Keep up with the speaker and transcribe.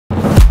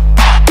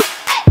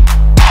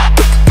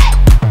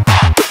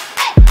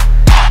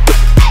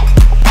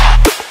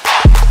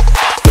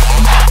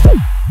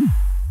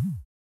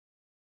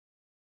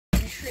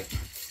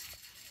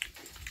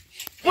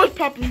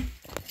popping?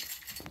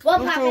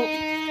 What popping?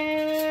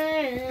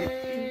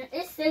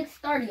 It's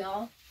 6:30,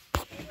 y'all.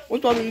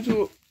 What's popping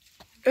YouTube?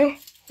 Yeah,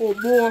 oh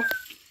boy,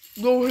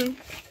 go ahead.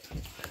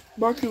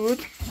 Back you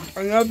with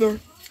another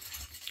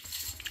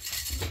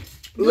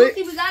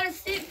Lucy, we got a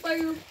stick for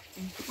you.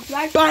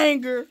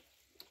 banger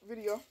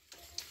video.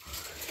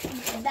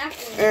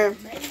 And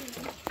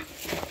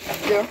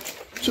yeah,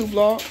 2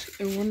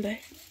 vlogs in one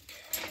day.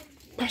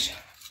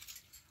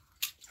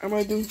 I'm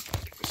gonna do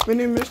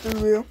spinning mystery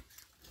wheel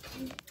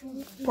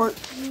part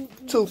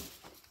 2.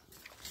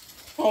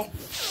 Oh.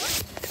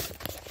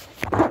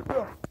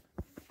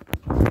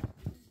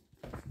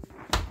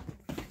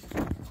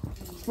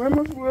 Spinning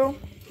mystery wheel.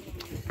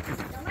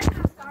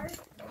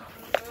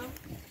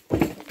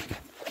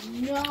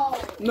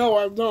 No,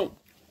 I don't.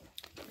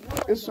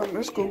 It's something.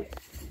 It's cool.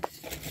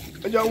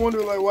 And y'all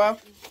wonder like why?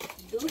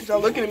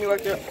 Y'all looking at me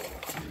like that?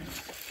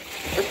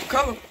 It's the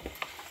color.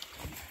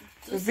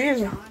 The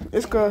vision.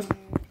 It's cause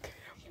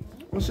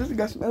my sister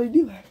got some LED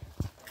light.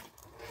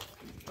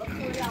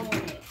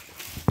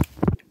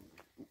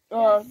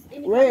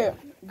 Red,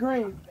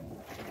 green.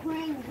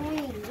 Green.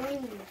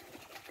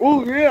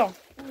 Oh yeah.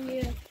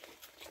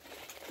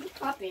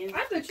 Popping.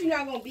 I bet you're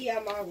not gonna be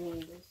at my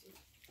room.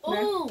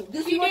 Oh,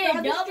 this you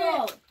did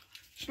double.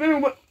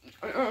 Spinning what?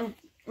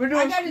 We're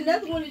doing. I got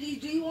another one of these.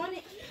 Do you want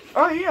it?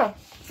 Oh yeah.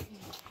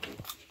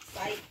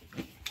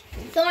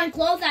 Someone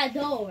close that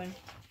door.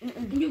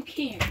 You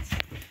can't.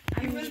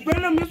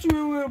 Spinning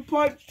mystery wheel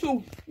part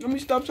 2. Let me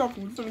stop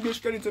talking. We're gonna get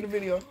straight into the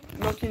video.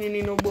 No kidding,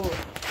 need no board.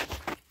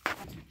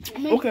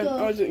 Okay,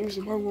 I was just eating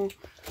some popcorn.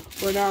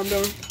 But now I'm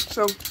done.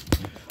 So,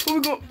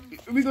 who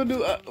we gonna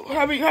do?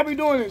 How we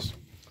doing this?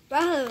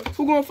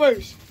 Who going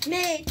first?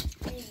 Me.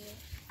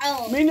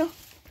 Oh. Mina?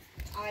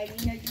 Alright,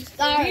 Mina, you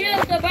start.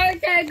 Mina's the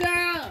birthday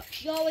girl.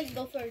 You always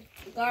go first.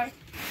 Guard.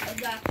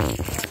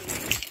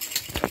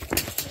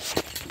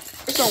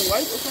 It's on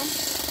white or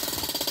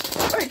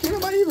something? Hey, can't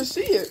nobody even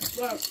see it.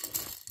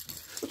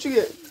 What you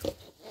get?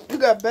 You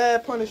got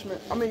bad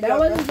punishment. I mean, that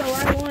wasn't the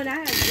right one. I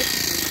had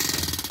this.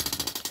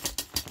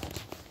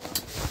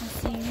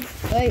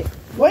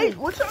 Wait,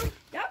 what y'all?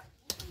 Yep.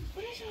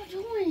 What are y'all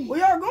doing? Where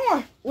y'all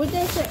going? What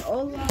they say?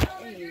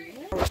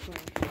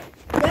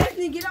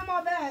 Leslie, get on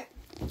my back.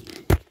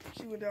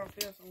 She went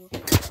downstairs somewhere.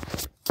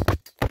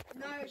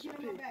 No, she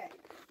on my back.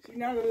 See,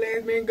 now the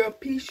last man got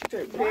pee. She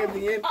took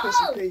heavy and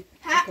pussy pee.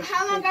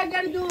 How long I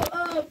gotta do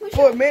push-up?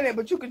 For a minute,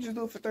 but you could just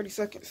do it for 30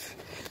 seconds.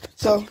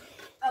 So.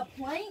 A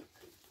plank?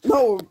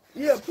 No,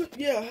 yeah,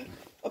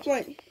 a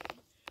plank.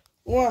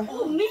 1.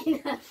 Oh,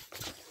 Mina.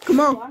 Come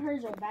on. I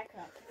heard your back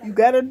up. You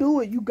gotta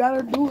do it. You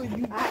gotta do it.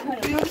 You gotta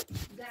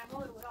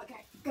hold it.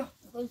 Okay, go.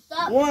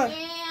 Stop. 1,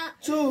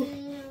 2,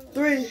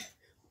 3,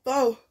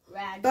 4,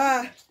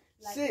 5,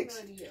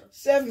 6,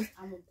 7,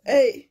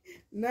 8,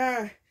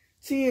 9,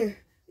 10,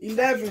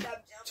 11,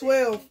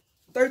 12,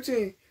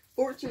 13,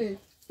 14,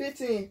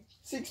 15,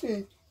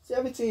 16,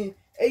 17,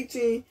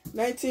 18,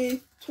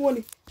 19,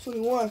 20,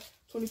 21,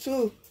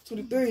 22,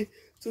 23,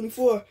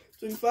 24,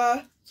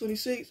 25,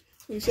 26,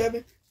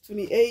 27,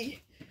 28,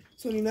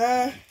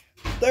 29,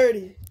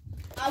 30.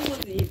 I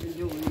wasn't even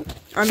doing it.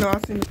 I know, I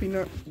seen the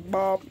peanut.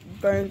 Bob,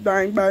 bang,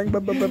 bang, bang,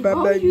 bang, bang, bang,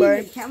 How bang, you bang.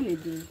 even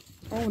counted, dude?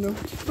 I don't know.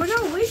 But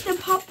don't waste the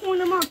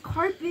popcorn on my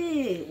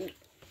carpet.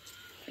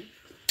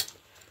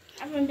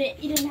 I remember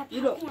eating that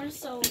popcorn,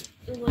 so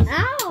it was.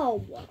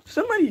 Ow!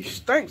 Somebody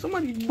stank.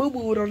 Somebody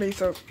boo-booed on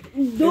themselves.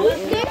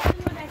 Don't they?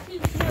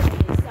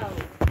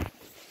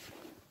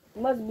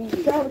 Must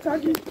be.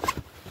 Talkie.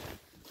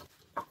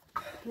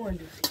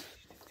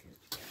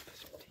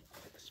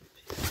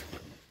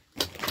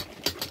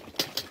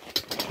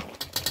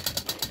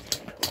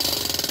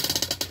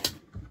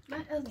 My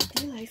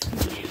LED lights.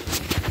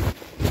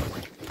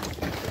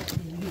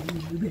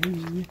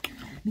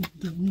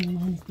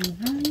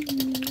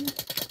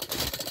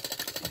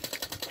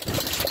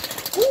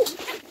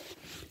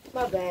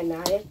 My bad,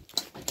 Naya.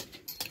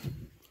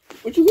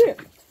 What you get?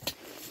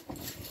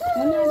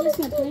 I'm not just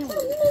gonna play with it.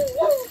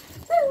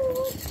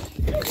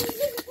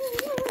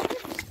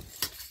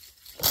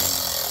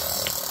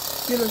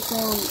 Get a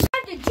song. I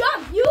have to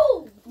jump you!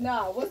 No,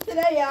 what's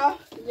today, y'all?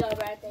 Your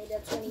birthday, the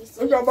 26th.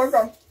 What's your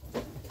birthday?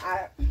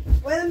 Alright.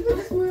 Wait, let me put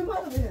this weird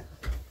mother over here.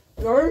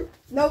 You heard?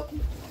 Nope.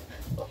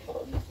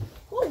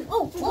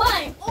 Oh,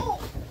 one! Oh!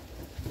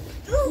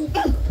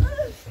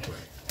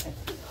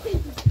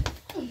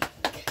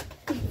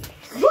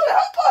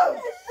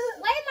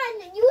 Wait,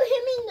 man, you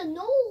hit me in the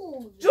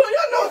nose. Joe,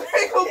 your nose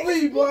ain't gonna be,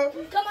 boy.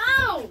 Come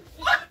on!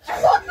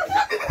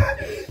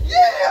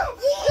 Yeah!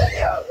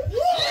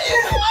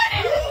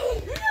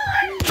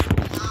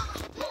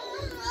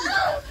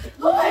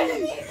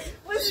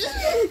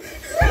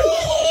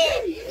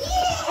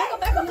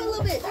 Back up a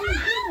little bit.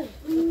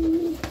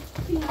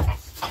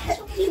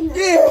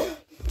 Yeah!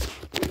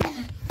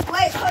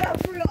 Wait, hold up,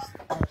 for real.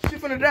 She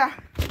finna die.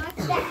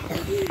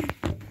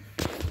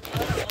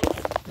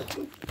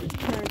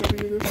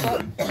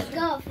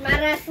 Go,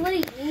 might I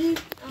sleep?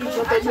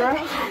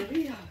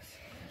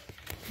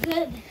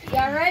 Good.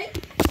 Y'all ready?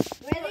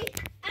 Ready?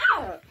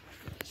 Ow!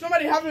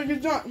 Somebody have I'm gonna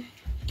get drunk.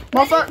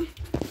 My fact.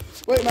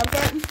 Wait, my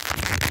fact.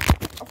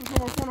 I put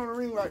my phone on the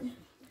ring light.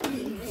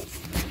 I'm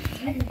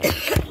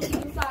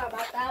sorry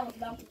about that. I was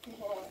bumping too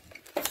hard.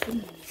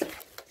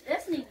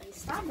 This nigga,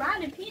 stop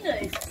riding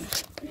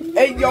peanuts.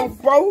 Hey, yo,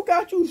 bro, who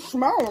got you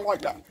smiling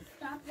like that?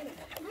 Stop it.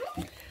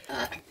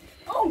 I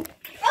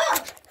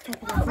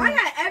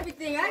got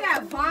everything. I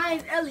got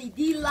vines, LED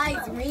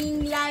lights,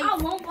 ring lights. I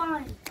won't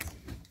find.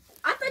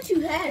 I thought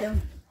you had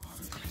them.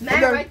 Man,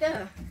 Okay. right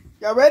there.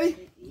 Y'all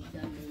ready?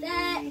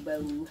 That.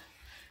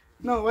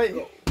 No, wait.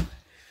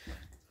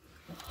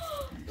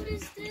 What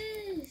is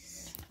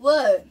this?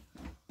 What?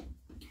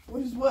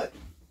 What is what?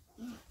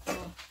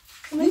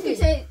 You can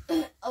change.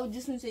 Oh,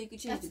 just gonna say you can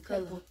change the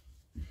color.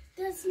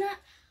 That's not.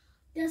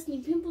 That's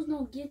me. Pimples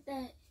don't get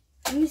that.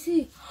 Let me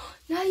see.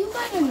 Now you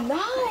got a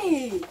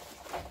knot.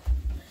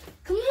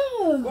 Come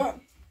here. What?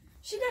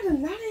 She got a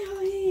knot in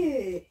her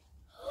head.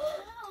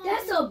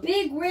 That's a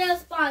big red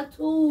spot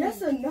too.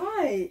 That's a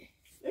knot. They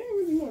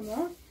ain't really want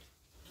that.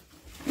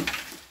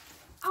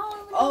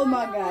 Oh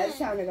my God! It's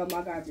time to go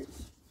my garbage.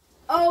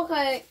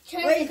 Okay.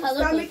 Change Wait, the color.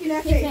 stop making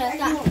that face.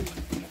 Stop.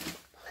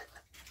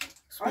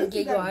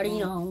 Spaghetti, you already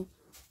know.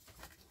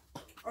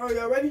 Oh,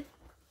 y'all ready?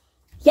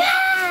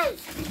 Yes.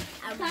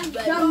 So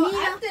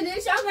after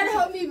this, y'all gotta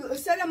help me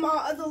set up my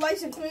other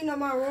lights and clean up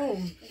my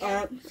room.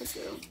 Alright.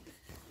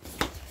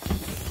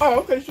 Oh,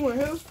 okay. She want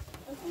his?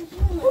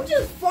 Who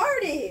just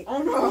farted?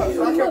 Oh, no.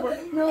 So I can't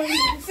work. No,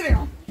 Sit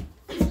down.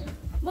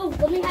 move.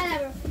 Let me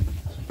have it.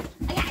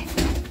 I got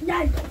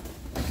it. Done.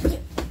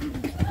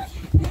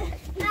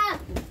 Nah.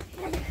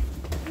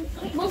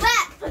 Move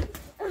back.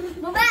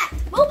 Move back.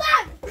 Move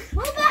back.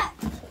 Move back.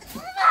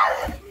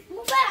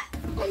 Move back.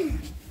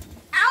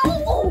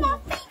 Ow! My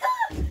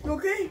finger. You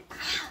okay?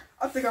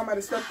 I think I might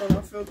have stepped on it.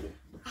 I felt it.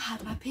 Ah,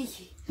 my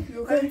pinky.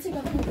 You okay?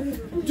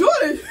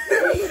 Jordan!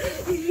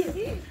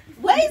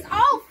 Waist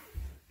off.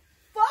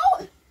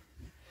 Four.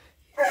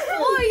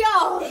 For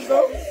y'all. So,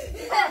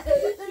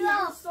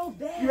 No. So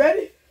bad. you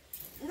ready?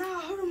 Nah,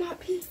 hold on my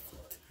pinky.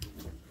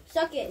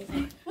 Suck it.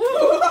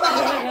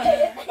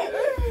 Alright.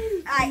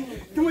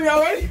 Come on,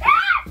 y'all ready?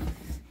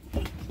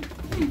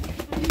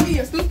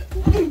 Yeah, stupid.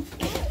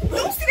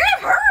 Don't see that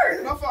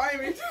hurt. My fault, I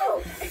ain't ready.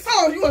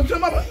 Oh, you want to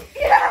jump up?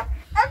 Yeah.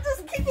 I'm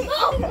just kicking.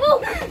 Move.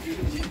 Move.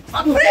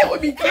 Stop playing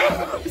with me, kid.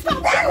 Stop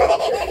playing with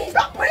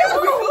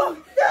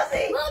me.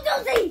 Dusty. Move,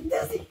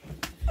 Josie.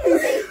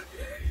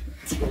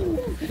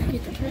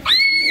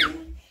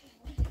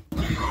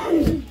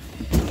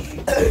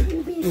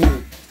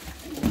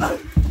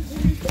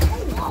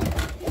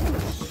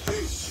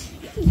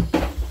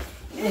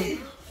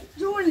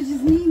 Jordan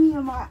just need me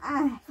in my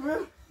eye.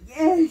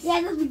 Yes. Yeah,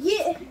 let's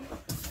forget.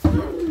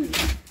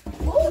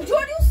 Oh,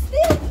 Jordan, you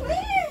still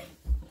playing?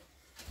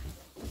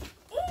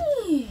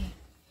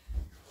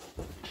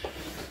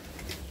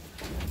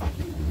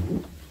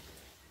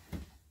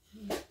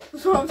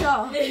 What's wrong with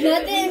y'all?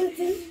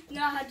 Nothing.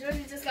 Nah,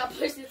 Jordan just got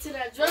pushed into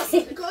that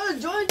dresser. Because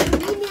Jordan just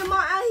need me in my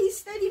eye. He's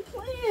steady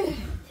playing.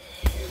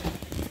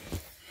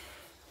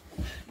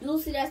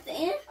 Lucy, that's the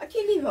end. I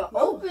can't even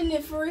open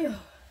it for real.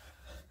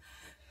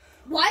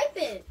 Wipe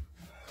it.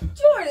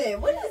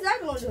 Jordan, what is that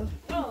going to do?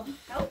 Oh,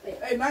 help it.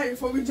 Hey, now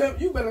before we jump,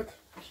 you better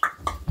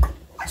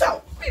watch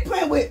out. What you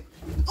playing with?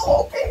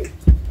 Oh, okay.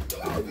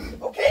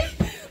 Okay.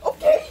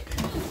 Okay.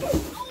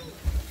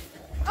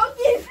 I'm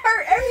getting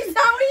hurt every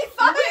time we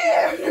fight.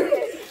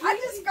 I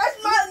just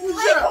scratched my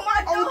leg on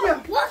my Oh, toe. yeah.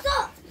 What's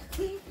up?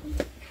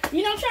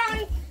 You know,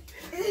 trying.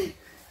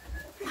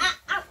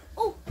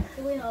 Oh,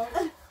 wait, hold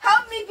on.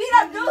 Help me beat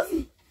up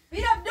Deucey.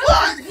 Beat up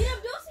Deucey. Beat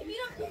up Lucy.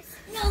 Beat up Lucy.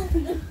 No,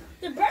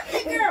 the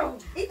birthday girl.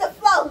 Eat the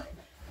flow.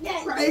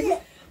 Yeah, Right.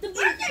 the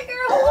birthday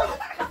girl.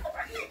 Help the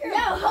birthday girl.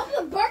 No, help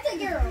the birthday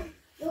girl.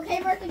 You okay,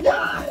 birthday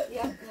girl?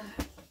 Yeah.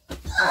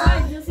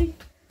 Alright, Lucy.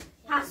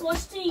 I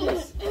switch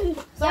teams.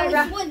 Sorry,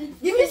 Yeah, bro. we winning.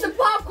 Give me some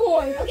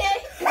popcorn. Okay.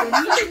 Here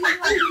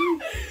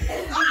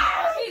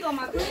you go,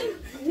 my queen.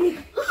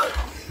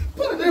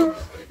 Put it there.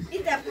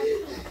 Eat that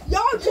popcorn.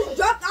 Y'all just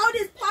dropped all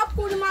this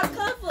popcorn in my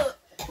cover.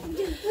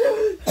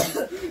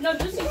 No,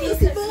 just in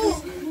Lucy, case. boo.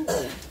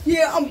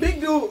 Yeah, I'm big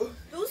dude.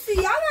 Lucy,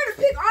 y'all gotta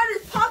pick all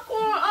this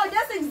popcorn up.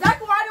 That's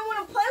exactly why I didn't want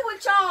to play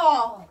with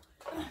y'all.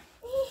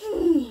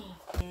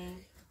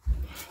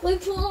 We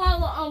pull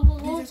all the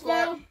balloons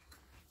squad. down.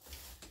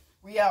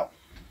 We out.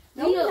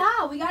 No, we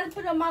not. We gotta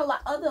put up my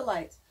other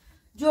lights.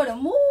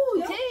 Jordan, move.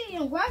 Okay,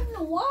 I'm grabbing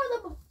the wall.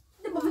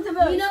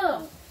 You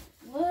know.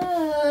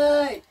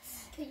 What?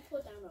 Can you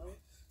put down those?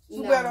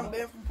 Too No. bad I'm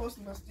banned from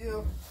posting, but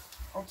still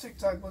on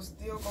TikTok, but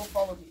still go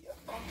follow me.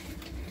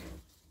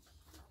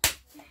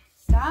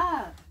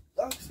 Stop.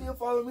 Y'all can still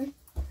follow me.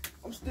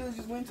 I'm still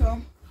just win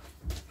time.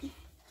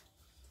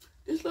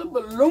 This little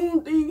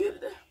balloon thing is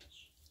there.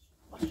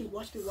 Watch this,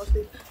 watch this, watch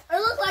this. It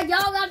looks like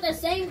y'all got the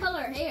same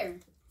color hair.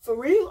 For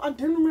real? I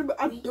don't remember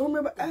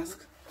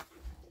asking.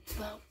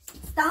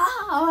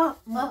 Stop.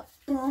 Boom,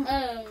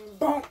 Um,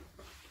 boom.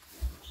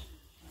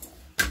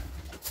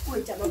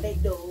 Wait, I'm a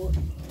big dog.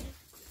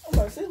 I'm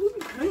about to say, who be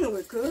playing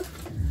with, cuz?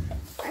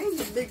 I ain't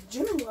the big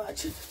general.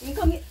 You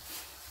come here.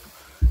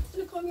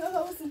 gonna comb your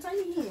hair with some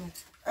tiny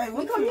hands. Hey,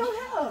 We comb your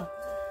hair.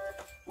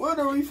 What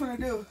are we finna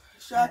do?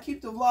 Should I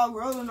keep the vlog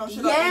rolling or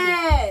should I?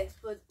 Yes.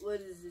 What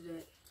is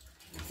it?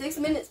 6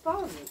 minutes.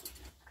 Pause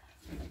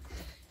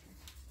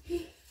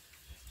it.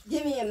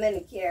 Give me a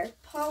minute here.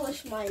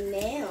 Polish my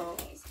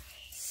nails.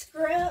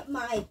 Scrub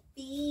my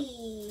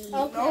feet.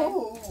 Okay.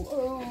 No.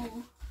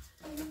 Oh.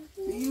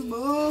 You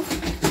move.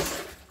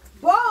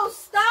 Bro,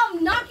 stop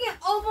knocking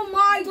over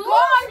my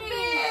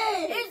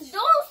garbage. It's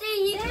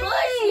Dulcie. He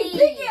pushed me.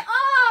 Pick it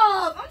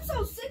up. I'm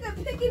so sick of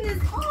picking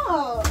this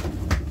up.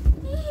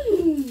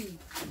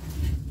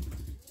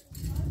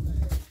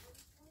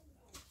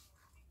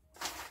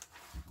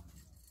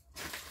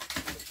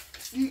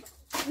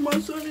 My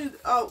son is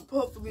out.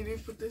 Hopefully they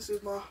put this in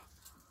my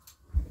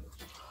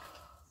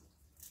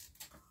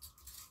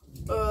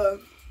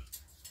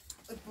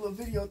like a little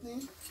video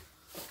thing.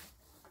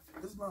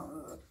 This is my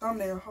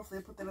thumbnail. Hopefully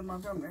they put that in my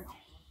thumbnail.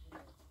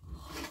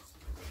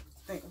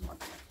 I think it's my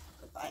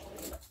thing.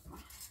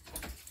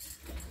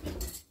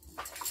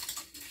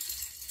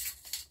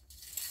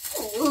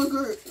 Oh, look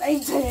good.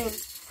 18.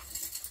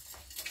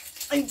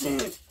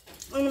 18.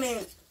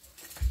 Lemonade.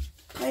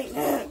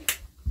 18.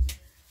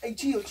 Hey,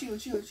 chill. G,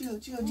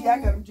 I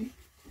got him, G.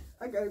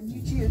 I got him,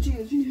 G.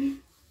 Chill.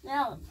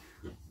 No.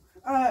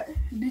 Alright,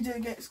 DJ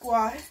Gang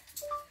Squad.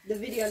 The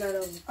video not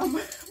over.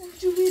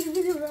 What you mean the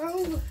video not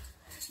over?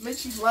 Make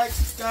sure you like,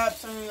 subscribe,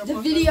 turn your The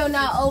video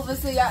not over,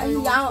 so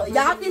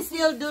y'all can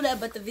still do that,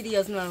 but the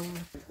video's not over.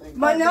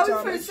 But now we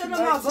finna sit on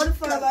my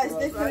butterfly lights.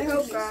 They finna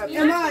help me.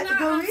 The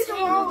reason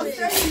why I was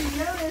saying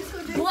yelling is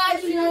because they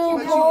What you, Make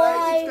sure you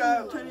like,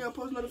 subscribe, turn your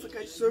post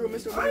notifications so you don't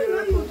miss a I didn't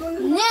know you was video.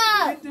 gonna No.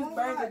 Get this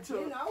banger to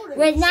it.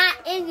 We're not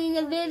ending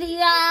the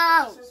video.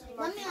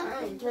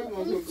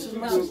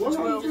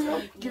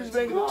 Get this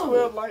banger to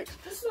 12 likes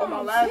on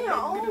my last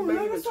video. Get this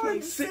banger to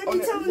 26 on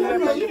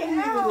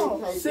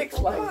that. 6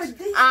 likes.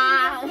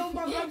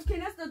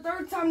 That's the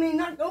third time they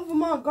knocked over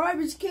my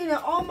garbage can and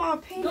all my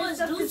paint and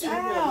stuff is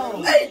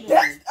out. Hey,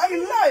 that's, I can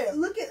lie.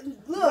 Look,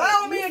 Lie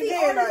on me you see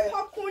again, all this Naya.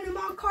 popcorn in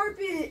my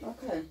carpet.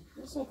 Okay,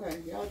 it's okay.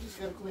 Y'all just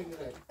gotta clean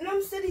it up. And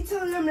I'm steady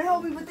telling them to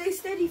help me, but they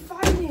steady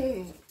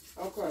fighting.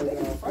 Okay,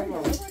 y'all. Come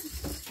on.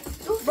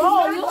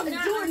 Bro,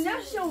 Jordan,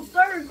 that's your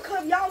third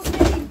cup. Y'all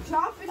steady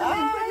dropping them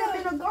and putting them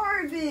in the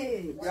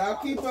garbage. Y'all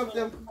keep up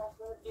them.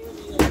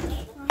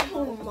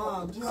 Oh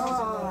my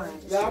god.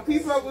 Y'all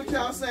keep up with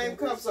y'all same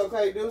cups,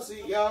 okay?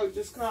 Deucey, y'all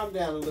just calm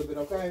down a little bit,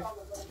 okay?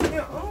 And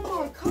all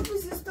my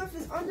covers and stuff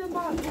is under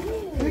my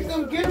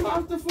bed. Get them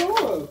off the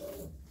floor.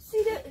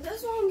 See,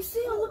 that's what I'm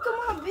saying. Look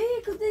at my bed,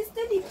 because they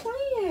steady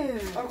playing.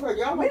 Okay,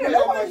 y'all don't play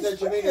that much that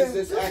Janina's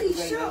just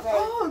activated, Shut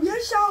okay? up.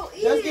 Yes, y'all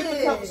eat Just get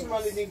the covers from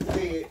underneath the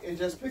bed and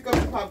just pick up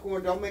the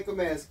popcorn. Don't make a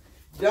mess.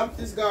 Dump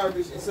this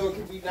garbage and so it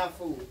can be not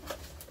food.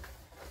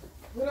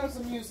 Put on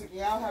some music and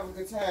y'all have a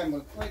good time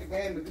or play the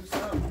game or do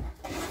something.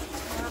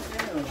 Calm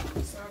down.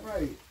 It's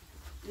alright.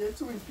 Yeah,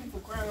 too many people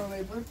crying on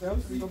their birthday. I'm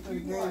just gonna play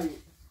the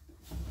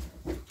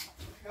game.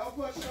 Help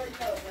us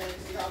straight up, man,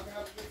 so y'all can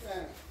have a good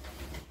time.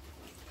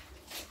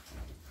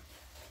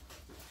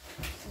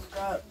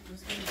 Subscribe.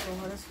 Just give me some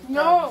hundred subscribers.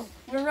 No,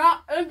 we're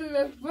not ending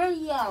this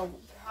video.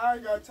 How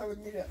y'all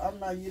telling me that I'm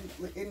not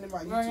ending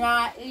my We're YouTube?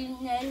 not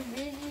ending this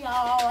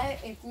video.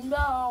 If you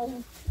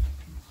know,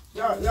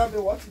 Y'all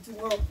been watching too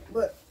long,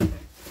 but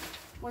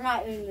we're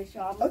not ending the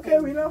show. okay,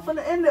 we're not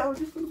finna end it. I'm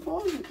just gonna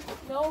pause it.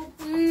 No,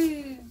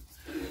 please.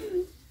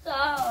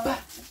 Stop.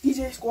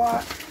 DJ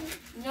Squad.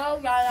 No,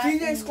 y'all not.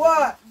 DJ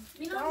Squad.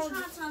 We don't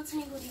try to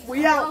untangle these.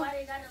 We out.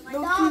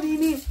 No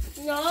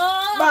TDD. No.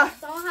 Bye.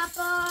 Don't have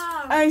to.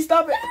 I ain't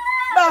stopping.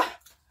 Bye.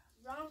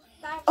 Don't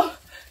stop.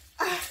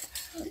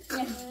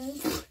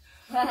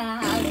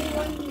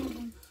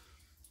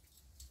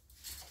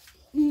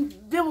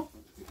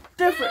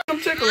 Different. I'm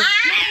tickling.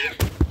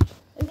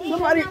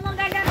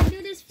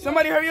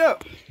 Somebody hurry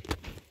up.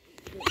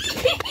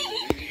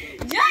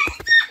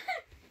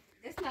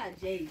 That's not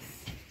Jace.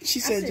 She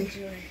said,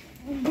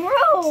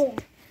 Bro,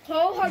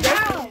 hold her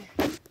down.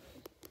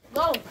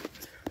 Go.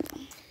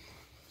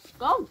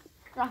 Go.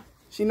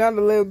 she not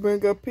a little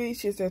bring up P.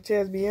 She said,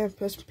 Chaz BM,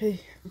 push P.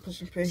 I'm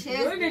pushing P.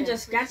 Jordan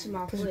just scratching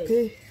my Pushing foot.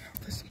 P.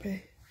 Pushing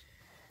P.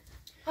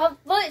 Her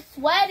foot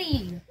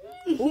sweaty.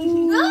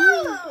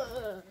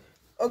 Ooh.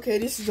 Okay,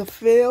 this is a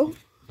fail.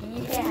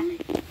 Yeah.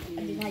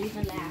 I did not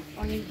even laugh.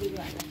 Only do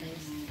like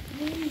this.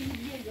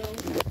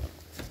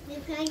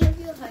 Can I give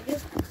you a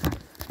hug?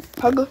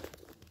 Hugger.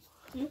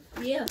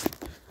 Yeah.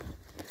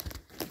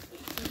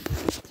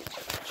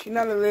 She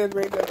not a little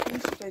bring up P. She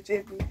said,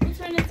 Chaz BM. Which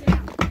one is it?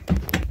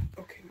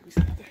 Okay, let me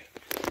stop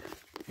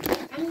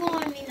there. I'm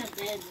going in a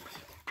bed.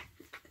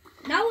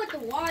 Not with the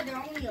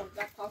water, only a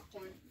black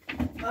popcorn.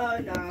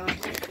 No.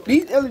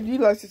 These LED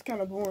lights is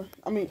kind of boring.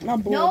 I mean,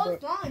 not boring, No, but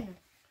it's fun.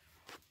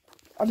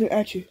 I didn't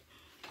ask you.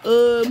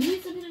 You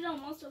need to put it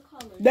on most of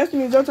colors.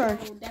 Destiny, it's your turn.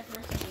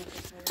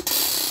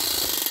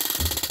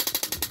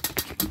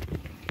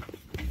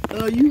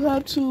 You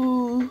have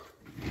to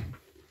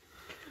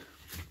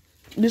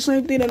the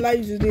same thing that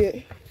Light just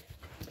did.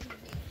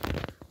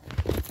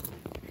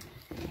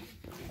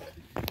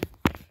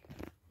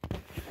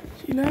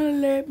 You know,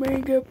 let me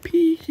go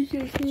pee. She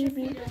can't see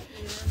me.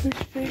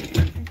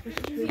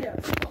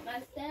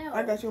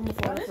 I got you on my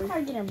phone. This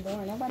car getting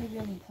boring. Nobody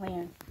really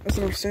playing. That's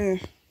what I'm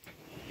saying.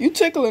 You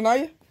tickling, are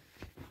you?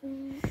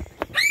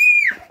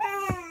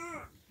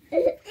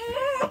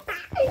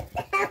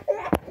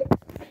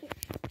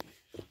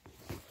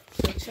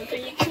 Sugar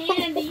your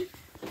candy.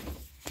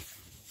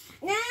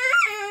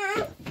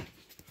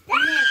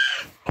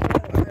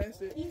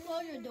 You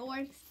close your door.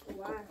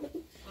 Why?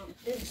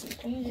 You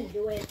just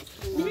do it.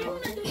 You didn't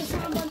want to do the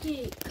sound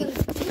bucket because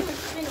you were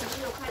spinning.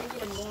 You'll kind of get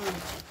them going.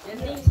 And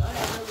things are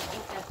that really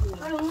ain't that cool.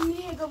 I don't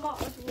need to go my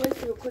way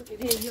real quick and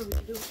then you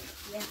do.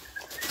 Yeah.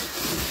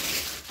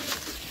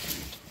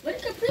 Where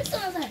the Capri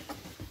Suns at?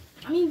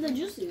 I mean the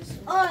juices.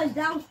 Oh, it's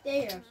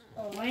downstairs.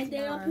 Oh, right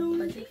there up here. I'm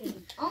gonna take a.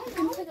 All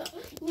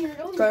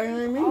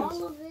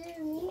of it,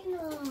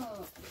 Nina.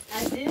 I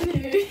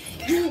did.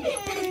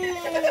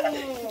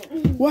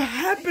 What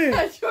happened?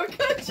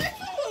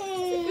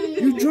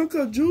 You drunk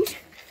her juice?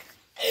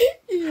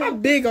 How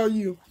big are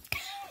you?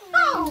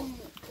 Oh,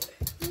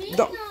 Nina.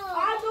 Don't-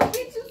 I'm gonna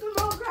get you some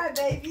more, cry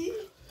baby.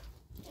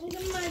 Look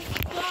at my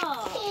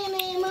stuff.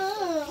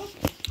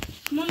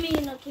 Come on,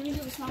 Nina. Can you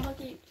do the sound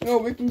bucket? No,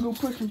 we can go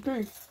push some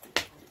things.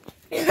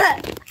 Hey,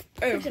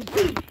 I'm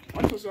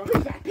so sorry.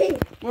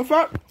 What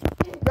fuck?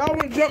 Y'all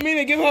want to jump in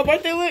and give her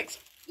birthday licks?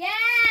 Yeah.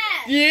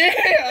 Yeah.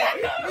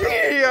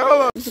 Yeah,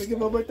 hold on. I'm gonna give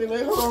her birthday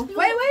licks. Hold on. Wait,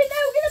 no,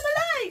 get him a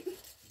light.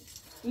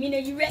 Nina,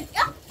 you ready?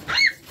 Oh.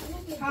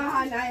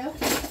 Haha, Naya.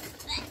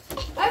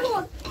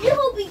 Everyone, you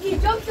will be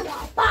get jumped to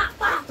my pop,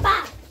 pop,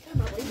 pop.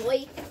 Come on,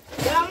 boy.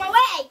 Get on my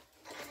way.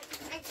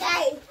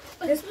 Okay.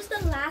 This was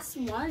the last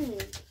one.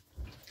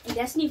 And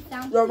Destiny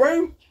found. Y'all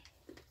ready?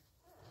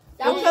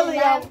 That was the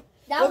last.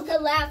 That was the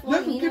last one.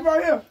 Listen, keep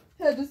right here.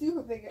 Here, just you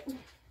can pick it.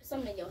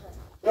 Something you'll have.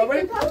 Y'all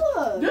ready?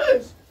 Color.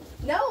 Yes.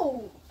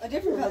 No, a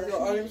different color.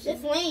 It's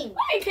lame. Let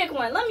me pick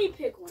one. Let me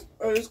pick one.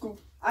 Oh, that's cool.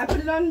 I put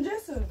it on the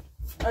dresser.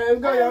 All right,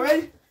 let's go. Y'all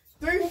ready?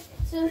 3,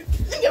 2.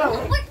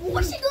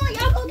 What's she doing?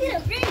 Y'all go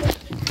get a ring.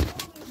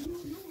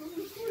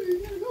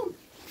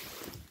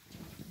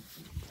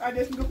 All right,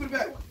 Destin, go put it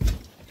back.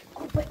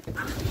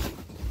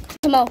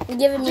 Come on, we're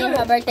giving me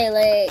her birthday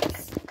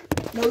legs.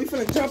 No, we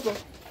finna jump her.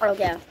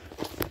 Okay.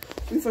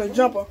 We finna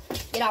jump her.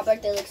 Get our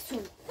birthday legs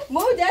too.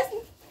 Move,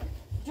 Destiny.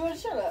 Jordan,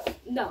 shut up.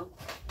 No.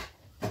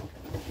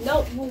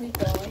 Nope, move it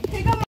going.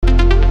 Pick up